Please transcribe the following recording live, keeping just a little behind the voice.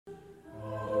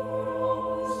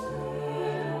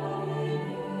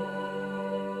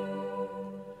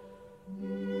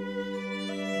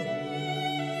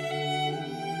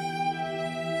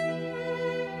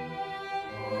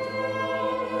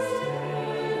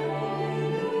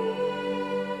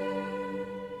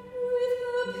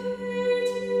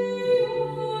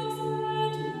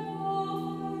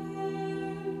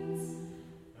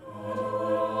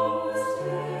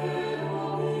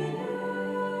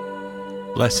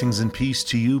Blessings and peace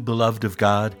to you, beloved of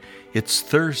God. It's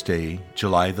Thursday,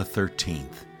 July the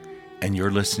 13th, and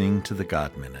you're listening to the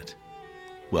God Minute.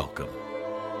 Welcome.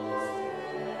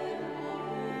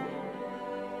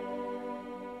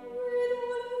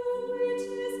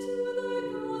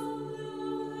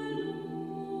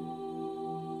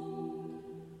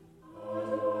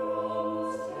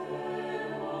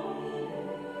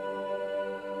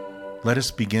 Let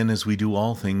us begin as we do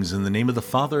all things in the name of the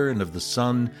Father, and of the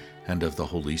Son, and of the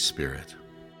Holy Spirit.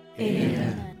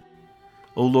 Amen.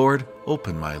 O Lord,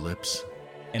 open my lips,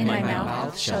 And my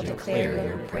mouth shall declare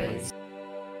your praise.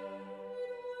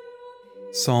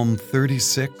 Psalm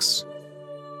 36,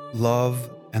 Love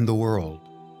and the World.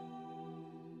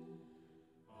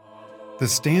 The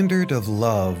standard of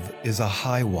love is a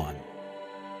high one.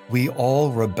 We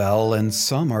all rebel and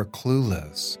some are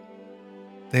clueless.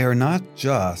 They are not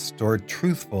just or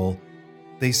truthful.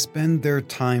 They spend their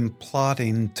time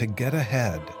plotting to get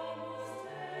ahead.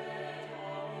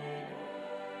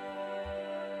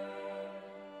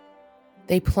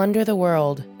 They plunder the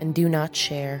world and do not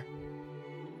share.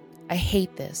 I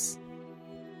hate this,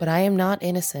 but I am not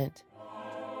innocent.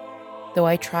 Though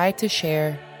I try to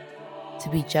share, to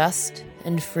be just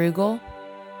and frugal,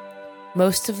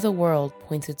 most of the world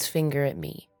points its finger at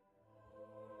me.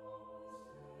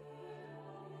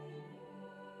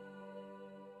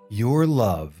 Your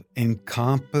love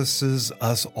encompasses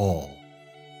us all,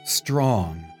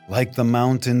 strong like the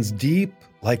mountains, deep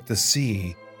like the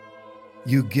sea.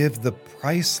 You give the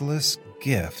priceless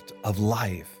gift of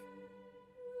life.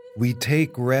 We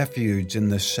take refuge in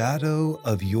the shadow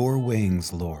of your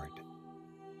wings, Lord.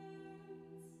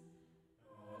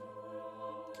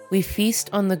 We feast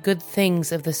on the good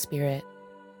things of the Spirit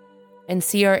and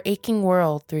see our aching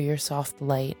world through your soft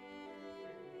light.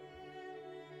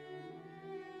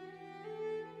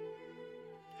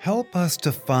 Help us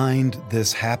to find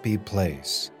this happy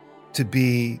place, to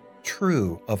be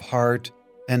true of heart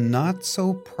and not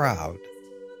so proud.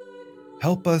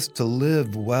 Help us to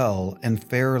live well and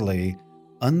fairly,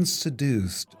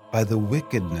 unseduced by the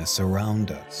wickedness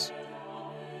around us.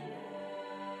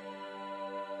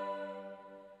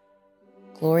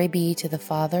 Glory be to the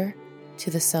Father, to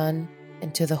the Son,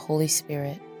 and to the Holy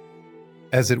Spirit.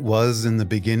 As it was in the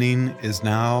beginning, is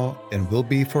now, and will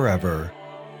be forever.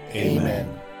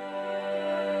 Amen.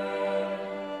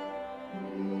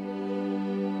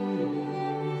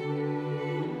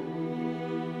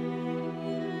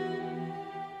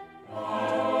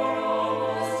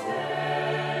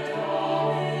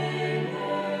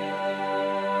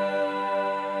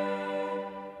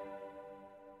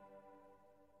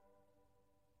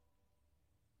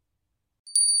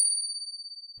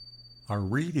 Our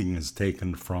reading is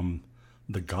taken from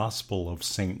the Gospel of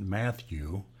St.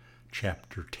 Matthew,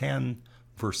 chapter 10,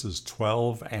 verses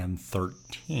 12 and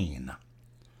 13.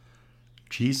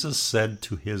 Jesus said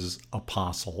to his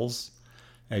apostles,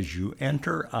 "As you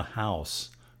enter a house,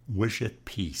 wish it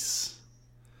peace.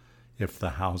 If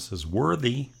the house is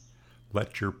worthy,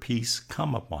 let your peace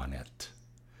come upon it.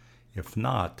 If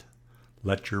not,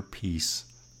 let your peace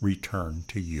return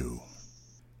to you."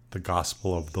 The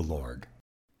Gospel of the Lord.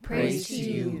 Praise to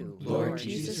you, Lord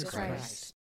Jesus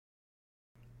Christ.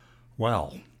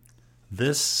 Well,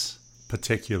 this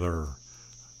particular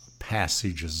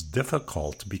passage is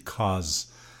difficult because,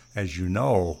 as you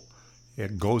know,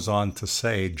 it goes on to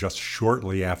say just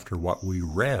shortly after what we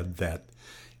read that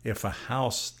if a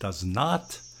house does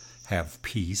not have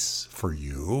peace for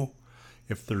you,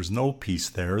 if there's no peace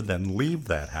there, then leave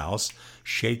that house,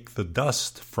 shake the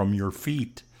dust from your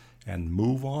feet, and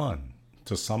move on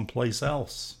to someplace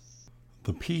else.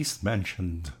 The peace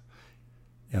mentioned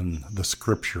in the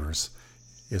scriptures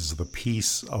is the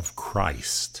peace of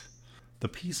Christ. The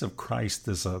peace of Christ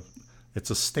is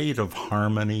it's a state of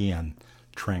harmony and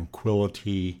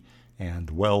tranquility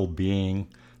and well-being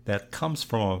that comes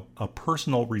from a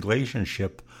personal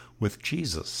relationship with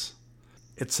Jesus.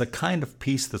 It's a kind of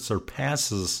peace that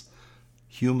surpasses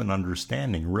human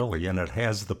understanding, really, and it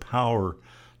has the power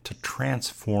to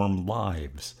transform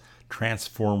lives,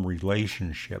 transform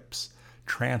relationships,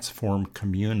 transform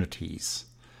communities.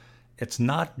 It's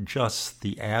not just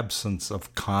the absence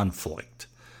of conflict.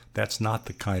 That's not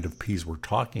the kind of peace we're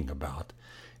talking about.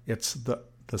 It's the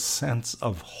sense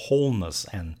of wholeness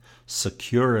and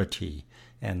security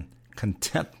and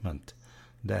contentment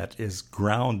that is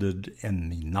grounded in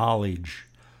the knowledge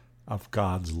of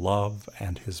God's love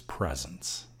and his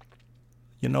presence.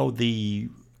 You know, the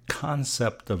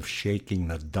concept of shaking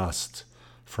the dust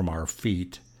from our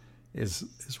feet is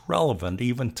relevant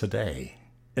even today.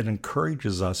 It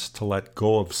encourages us to let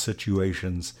go of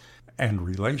situations and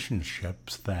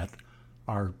relationships that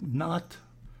are not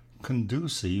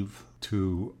conducive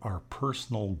to our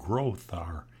personal growth,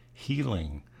 our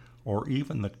healing, or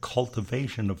even the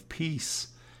cultivation of peace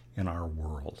in our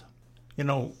world. You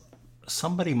know,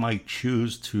 somebody might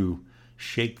choose to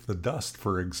shake the dust,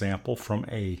 for example, from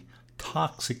a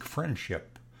toxic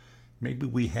friendship. Maybe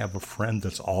we have a friend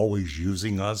that's always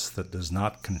using us, that does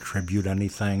not contribute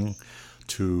anything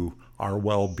to our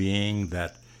well-being,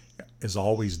 that is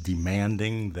always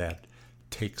demanding, that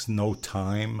takes no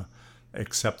time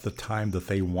except the time that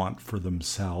they want for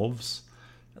themselves.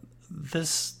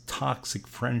 This toxic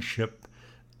friendship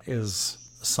is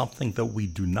something that we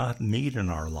do not need in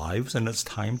our lives, and it's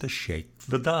time to shake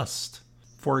the dust.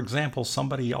 For example,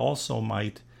 somebody also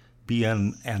might be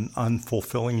in an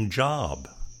unfulfilling job,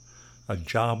 a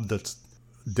job that's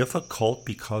difficult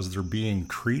because they're being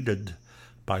treated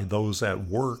by those at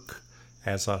work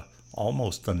as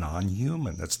almost a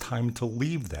non-human. It's time to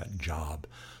leave that job,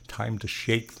 time to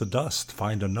shake the dust,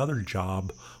 find another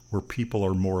job where people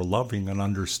are more loving and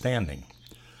understanding.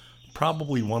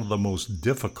 Probably one of the most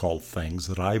difficult things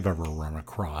that I've ever run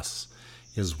across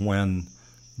is when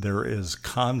there is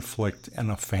conflict in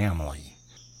a family.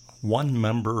 One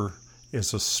member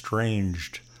is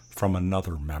estranged from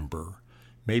another member.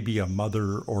 Maybe a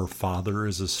mother or father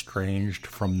is estranged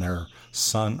from their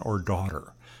son or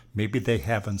daughter. Maybe they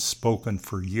haven't spoken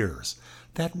for years.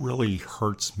 That really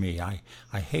hurts me.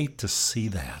 I hate to see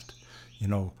that. You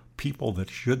know, people that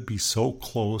should be so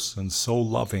close and so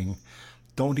loving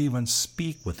don't even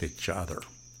speak with each other.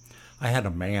 I had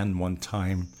a man one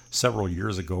time, several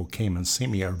years ago, came and see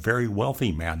me, a very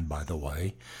wealthy man, by the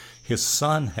way. His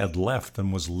son had left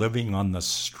and was living on the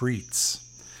streets.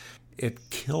 It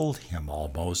killed him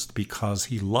almost because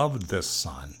he loved this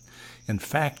son. In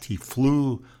fact, he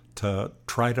flew to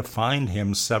try to find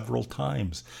him several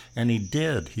times, and he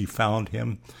did. He found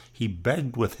him. He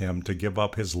begged with him to give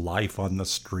up his life on the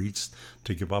streets,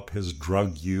 to give up his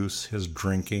drug use, his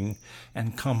drinking,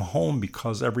 and come home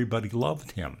because everybody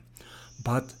loved him.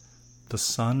 But the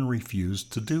son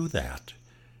refused to do that.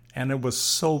 And it was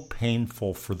so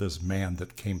painful for this man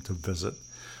that came to visit.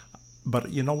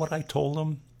 But you know what I told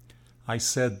him? I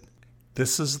said,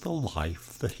 this is the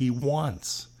life that he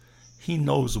wants. He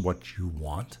knows what you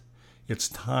want. It's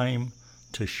time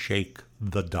to shake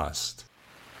the dust.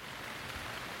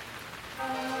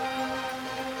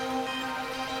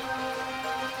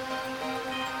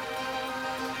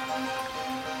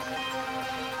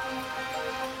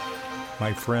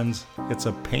 My friends, it's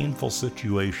a painful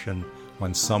situation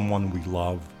when someone we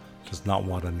love does not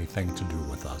want anything to do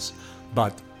with us.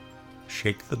 But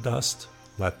shake the dust,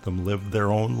 let them live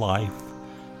their own life,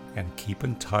 and keep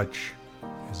in touch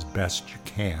as best you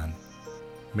can.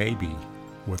 Maybe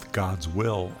with God's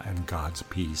will and God's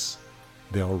peace,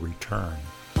 they'll return.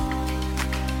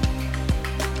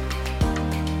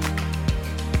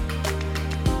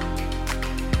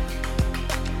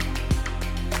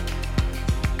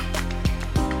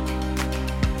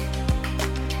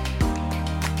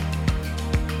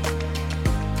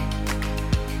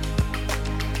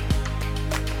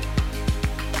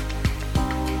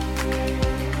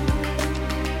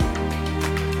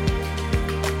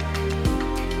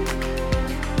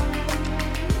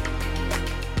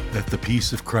 That the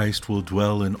peace of Christ will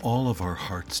dwell in all of our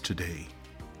hearts today,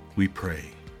 we pray.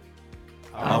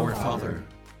 Our Father,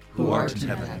 who art in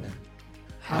heaven,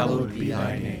 hallowed be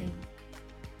thy name.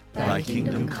 Thy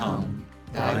kingdom come,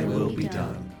 thy will be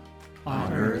done,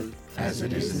 on earth as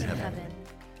it is in heaven.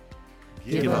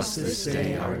 Give us this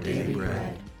day our daily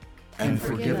bread, and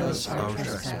forgive us our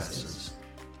trespasses,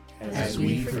 as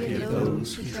we forgive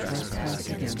those who trespass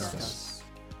against us.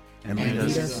 And lead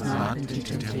us not into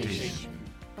temptation,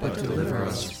 but deliver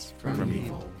us from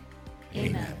evil.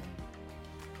 Amen.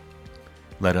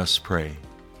 Let us pray.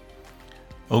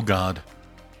 O God,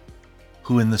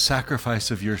 who in the sacrifice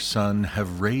of your Son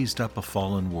have raised up a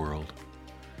fallen world,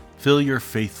 fill your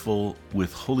faithful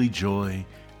with holy joy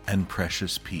and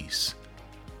precious peace.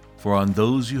 For on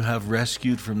those you have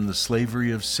rescued from the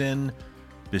slavery of sin,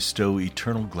 bestow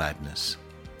eternal gladness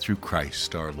through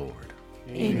Christ our Lord.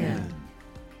 Amen.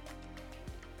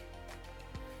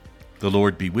 The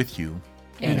Lord be with you.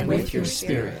 And with your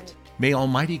spirit. May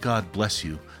Almighty God bless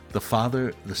you, the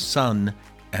Father, the Son,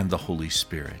 and the Holy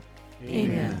Spirit.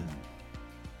 Amen.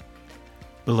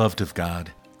 Beloved of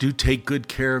God, do take good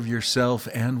care of yourself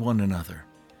and one another,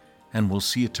 and we'll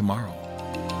see you tomorrow.